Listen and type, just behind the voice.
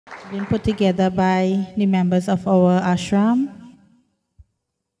Been put together by the members of our ashram.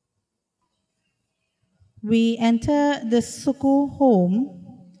 We enter the Sukhu home.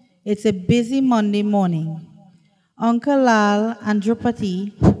 It's a busy Monday morning. Uncle Lal and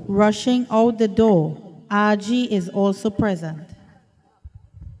Drupati rushing out the door. Aji is also present.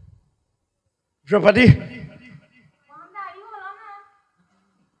 Drupati.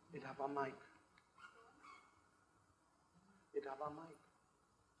 It have a mic. It have a mic.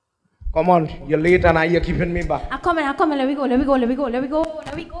 Come on, you're late and now you're keeping me back. I'm coming, let me go.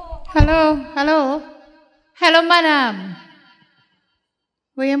 Hello. Hello, madam.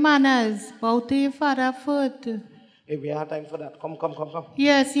 Where your manners? Bow to your father foot. Hey, we have time for that. Come.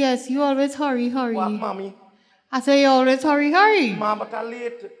 Yes, you always hurry. What, mommy? I say you always hurry. Mom, but I'm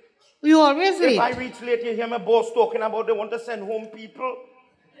late. You always late. If I reach late, you hear my boss talking about they want to send home people.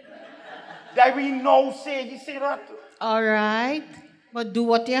 That we know say, he say that. All right. But do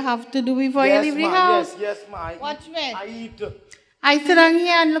what you have to do before you leave the house. Yes, ma. Watch me. I eat. I sit down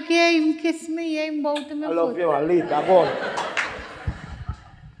here and look here, even kiss me, you even bow to my I foot. love you, I'm late. I'm gone.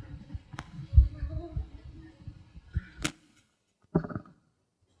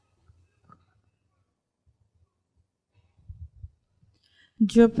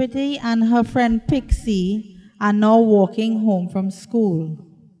 Drupadi and her friend Pixie are now walking home from school.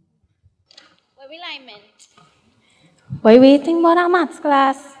 Where will I meant? Why waiting about our maths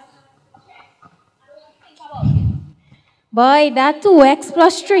class? Boy, that 2x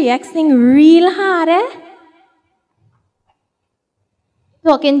plus 3x thing real hard, eh?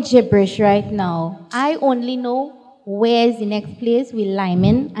 Talking gibberish right now. I only know where's the next place with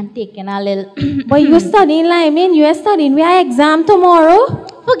Lyman and taking a little... But you studying Lyman? You are studying. We have exam tomorrow.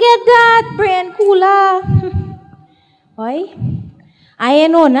 Forget that, brain cooler. Boy, I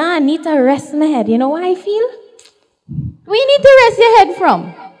know now I need to rest my head. You know what I feel? We need to rest your head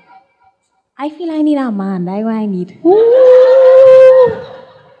from. I feel I need a man. That's what I need. Ooh.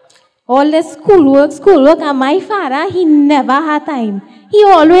 All the schoolwork, and my father, he never had time. He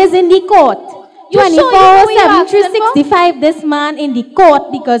always in the court. 24/7, 365, this man in the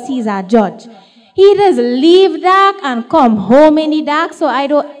court because he's a judge. He just leave dark and come home in the dark, so I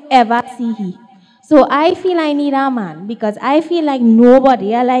don't ever see he. So I feel I need a man because I feel like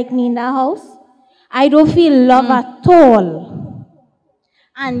nobody like me in the house. I don't feel love at all.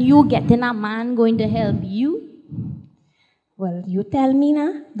 And you getting a man going to help you? Well, you tell me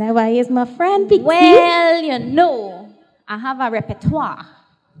now. That why is my friend Pixie? Well, you know, I have a repertoire.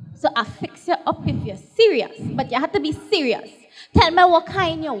 So I fix you up if you're serious. But you have to be serious. Tell me what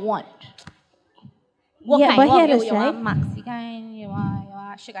kind you want. What kind? But you want maxi kind? You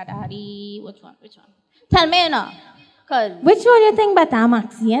want sugar daddy? Which one? Tell me now. Which one you think better,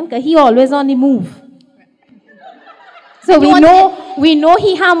 Maxi? Because he always on the move. So we know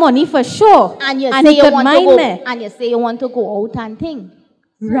he have money for sure. And you say you want to go. And you say you want to go out and thing.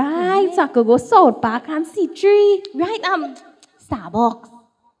 Right. So I could go South Park and see tree. Right. Starbucks.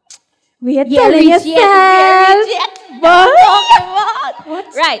 We are telling yourself.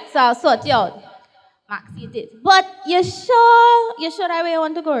 What? Right. So I'll sort you out. Maxi did. But you sure that way you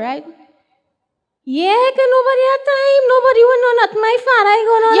want to go, right? Yeah, because nobody had time. Nobody will know not my father.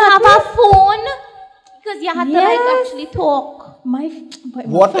 You have a phone? Because you have to actually talk.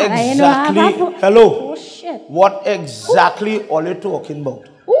 What exactly? Hello. Oh, shit. What exactly are you talking about?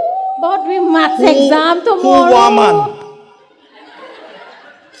 About the maths exam tomorrow.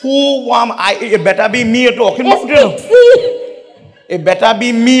 Who woman? It better be me you're talking about. Pixie. It better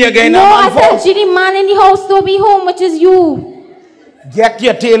be me again. No, I said the man in the house to be home, which is you. Get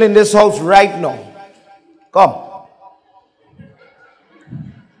your tail in this house right now. Come.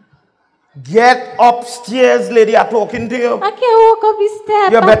 Get upstairs, lady. I'm talking to you. I can't walk up the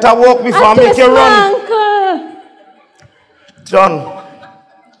steps. You better walk before I make you run. Uncle. John,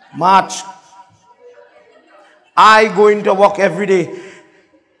 March. I going to work every day.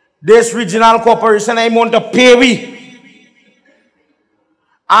 This regional corporation, I want to pay we.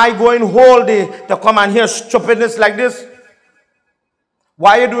 I going whole day to come and hear stupidness like this.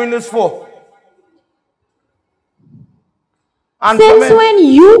 Why are you doing this for? And since when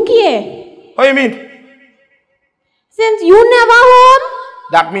you care? What do you mean? Since you never home?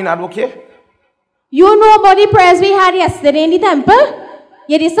 That mean I don't care? You know about the prayers we had yesterday in the temple?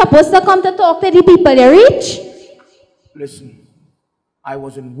 You're supposed to come to talk to the people they reach? Listen, I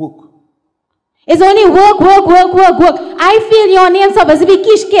was in work. It's only work. I feel your name supposed to be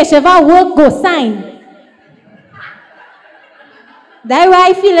Keshava, work, Gosine. That's why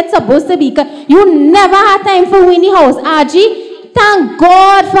I feel it's supposed to be. You never had time for Winnie house. Aji, Thank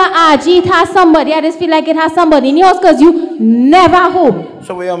God for RG. It has somebody. I just feel like it has somebody in yours because you never home.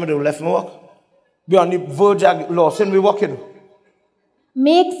 So what you want me to do? Left me walk? Be on the verge of loss and we walking.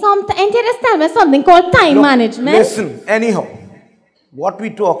 Make some time. Just tell me something called time management. Listen, anyhow, what we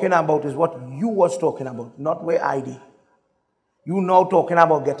talking about is what you was talking about, not where I did. You now talking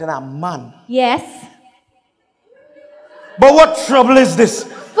about getting a man. Yes. But what trouble is this?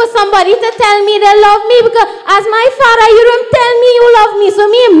 For somebody to tell me they love me because as my father, you don't tell me you love me. So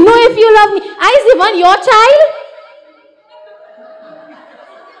me know if you love me. I is even your child.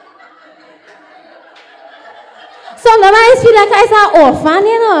 Sometimes I feel like I an orphan,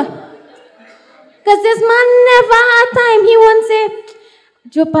 you know. Because this man never had time. He won't say,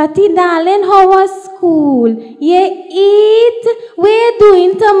 Jopati, darling, how was school? You eat? What you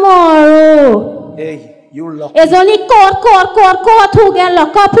doing tomorrow? Hey, you lucky. It's only court who get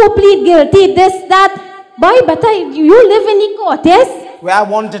locked up, who plead guilty, this, that. Boy, better you live in the court, yes? What I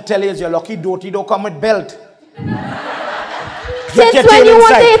want to tell you is you're lucky Doty don't come with belt. Since when you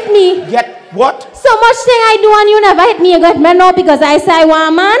want to hit me? Get what? So much thing I do and you never hit me, you got me now because I say I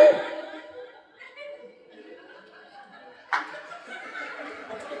want a man?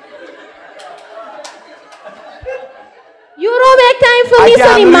 You don't make time for me,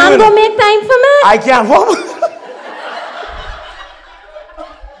 so the man don't make time for me. I can't. What?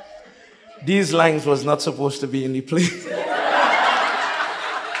 These lines was not supposed to be in the play.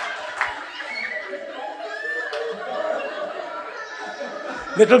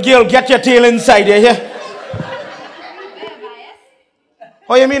 Little girl, get your tail inside here, yeah?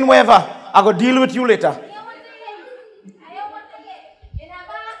 What you mean, wherever? I go deal with you later.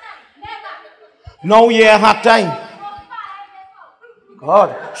 Now you have time.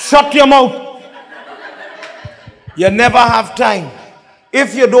 God, shut your mouth. You never have time.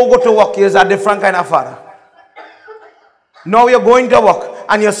 If you don't go to work, you're a different kind of father. Now you're going to work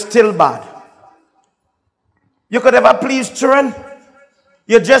and you're still bad. You could ever please children.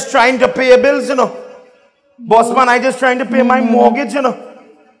 You're just trying to pay your bills, you know. Boss man, I just trying to pay my mortgage, you know.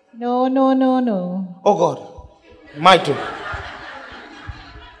 No. Oh God, my turn.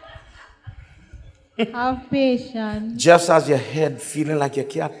 Have patience. Just as your head feeling like you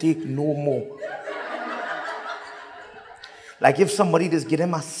can't take no more. Like if somebody just give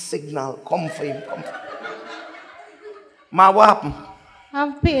him a signal, come for him, come. Ma, what happened?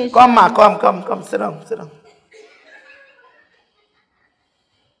 Have patience. Come, ma, come, sit down.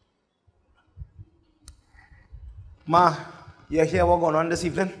 Ma, you hear what going on this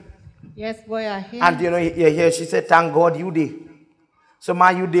evening? Yes, boy, I hear. And you know, you hear she said, thank God you did. So ma,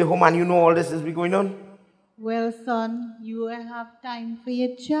 you did home and you know all this is going on? Well, son, you have time for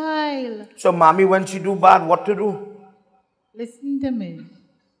your child. So mommy, when she do bad, what to do? Listen to me.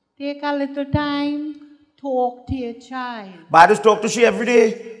 Take a little time, talk to your child. But I just talk to she every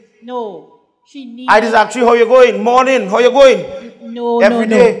day. No, she needs... I just ask you how you going, morning, how you going? No, every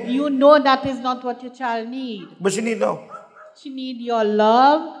day. You know that is not what your child needs. But she need now. She need your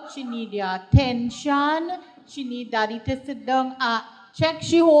love, she need your attention, she need daddy to sit down and check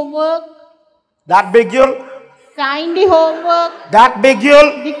she homework. That big girl? Sign the homework. That big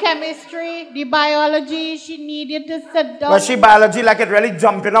girl? The chemistry, the biology, she need you to sit down. Well, she biology like it really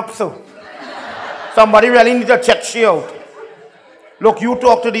jumping up so. Somebody really need to check she out. Look, you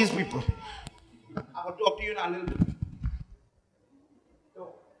talk to these people. I will talk to you in a little bit.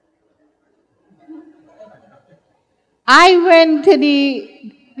 I went to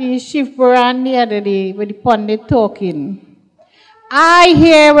the Shiv Puran the other day with the pundit talking. I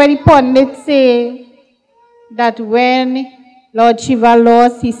hear where the pundit say that when Lord Shiva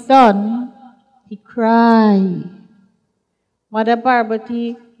lost his son, he cried. Mother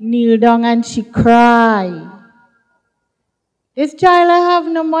Parvati kneel down and she cried. This child I have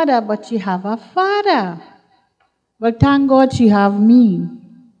no mother, but she have a father. Well, thank God she have me.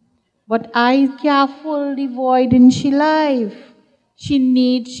 But I can't fill the void in she life. She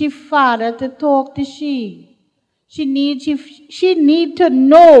needs she father to talk to she. She need to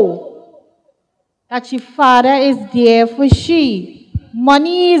know that she father is there for she.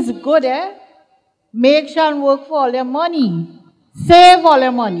 Money is good, eh? Make sure and work for all your money. Save all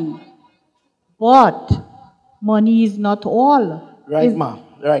your money. But money is not all. Right, ma.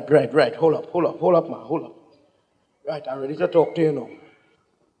 Right. Hold up, ma. Right, I'm ready to talk to you now.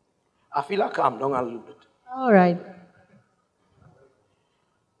 I feel like calm down a little bit. All right.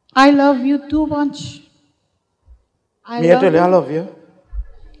 I love you too much. I love you.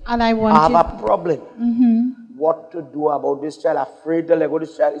 And I want I have a problem. What to do about this child? Afraid to let go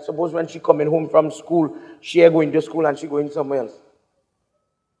this child. Suppose when she coming home from school, she going to school and she going somewhere else.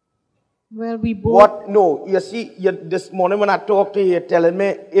 Well, we both. What? No, you see, this morning when I talked to you, you're telling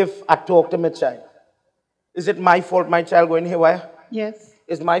me if I talk to my child. Is it my fault my child going haywire? Yes.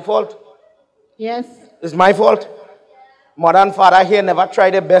 It's my fault? Yes. It's my fault? Mother and father here never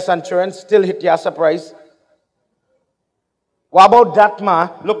tried their best and children still hit your surprise. What about that, ma?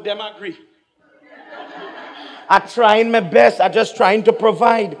 Look, them agree. I'm trying my best. I'm just trying to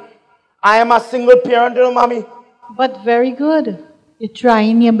provide. I am a single parent, you know, mommy. But very good. You're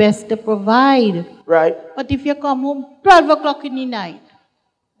trying your best to provide. Right? But if you come home 12 o'clock in the night,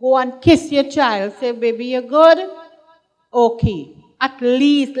 go and kiss your child, say, baby, you're good? Okay. At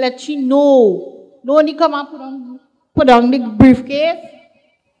least let she know. No one come and put on the briefcase.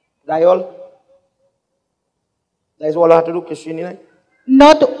 That all? That is all I have to do, kiss you in the night?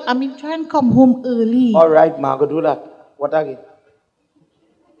 Not, I mean, try and come home early. All right, ma, go do that. What again?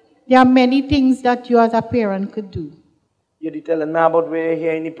 There are many things that you as a parent could do. You're telling me about where you're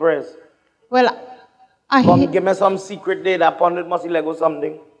hearing the prayers. Well, Come give me some secret day that pundit must Lego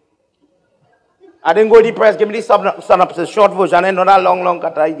something. I didn't go to the press, give me the synopsis, short version, and not a long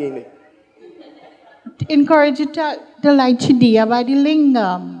cut I gave me. Encourage you to light Chidia by the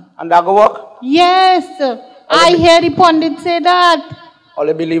lingam. And that go work? Yes, I hear the pundit say that. All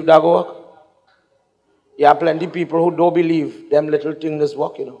you believe that go work? There are plenty people who don't believe them little things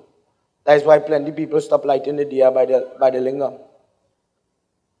work, you know. That's why plenty people stop lighting the dia by the lingam.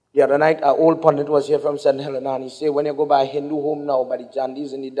 The other night, an old pundit was here from St. Helena, and he said, when you go by a Hindu home now, by the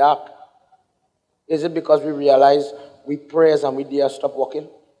Jandis in the dark, is it because we realize we prayers and we dare stop walking?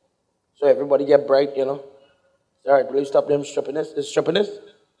 So everybody get bright, you know. All right, will you stop them strippiness? Is strippiness?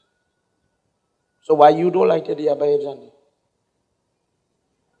 So why you don't light the dia by a Jandi?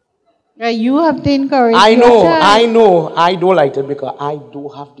 You have to encourage I your child. know, I don't like it because I do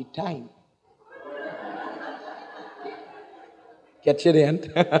have the time. Get you the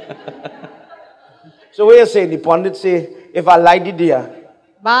end? So what you say? The pundit say, if I light the dia,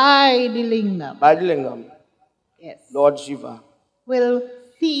 By the lingam. by the lingam, Yes. Lord Shiva Will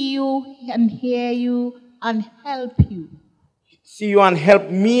see you and hear you and help you. see you and help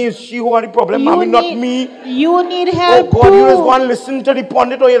me. Is she who are the problem? Mommy, not me. You need Oh help God, you too. just want to listen to the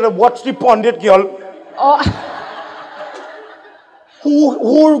pundit or you watch the pundit, girl. Oh,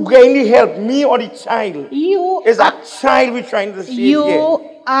 Who going to help, me or the child? you, Is a child we're trying to save you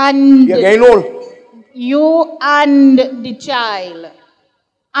here. and You're getting old. you and the child.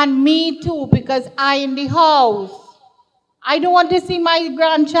 And me too, because I in the house. I don't want to see my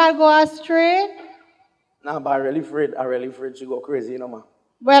grandchild go astray. Nah, but I'm really afraid she go crazy, you know, man.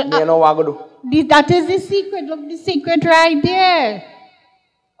 Well, Me know what I go do. that is the secret. Look, the secret right there.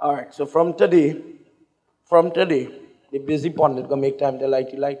 All right, so from today, the busy pundit gonna make time to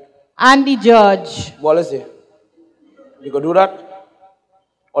light the light. And the judge. What is it? You go do that?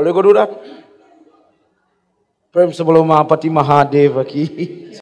 All you go do that? Principal Umapati Mahadeva ki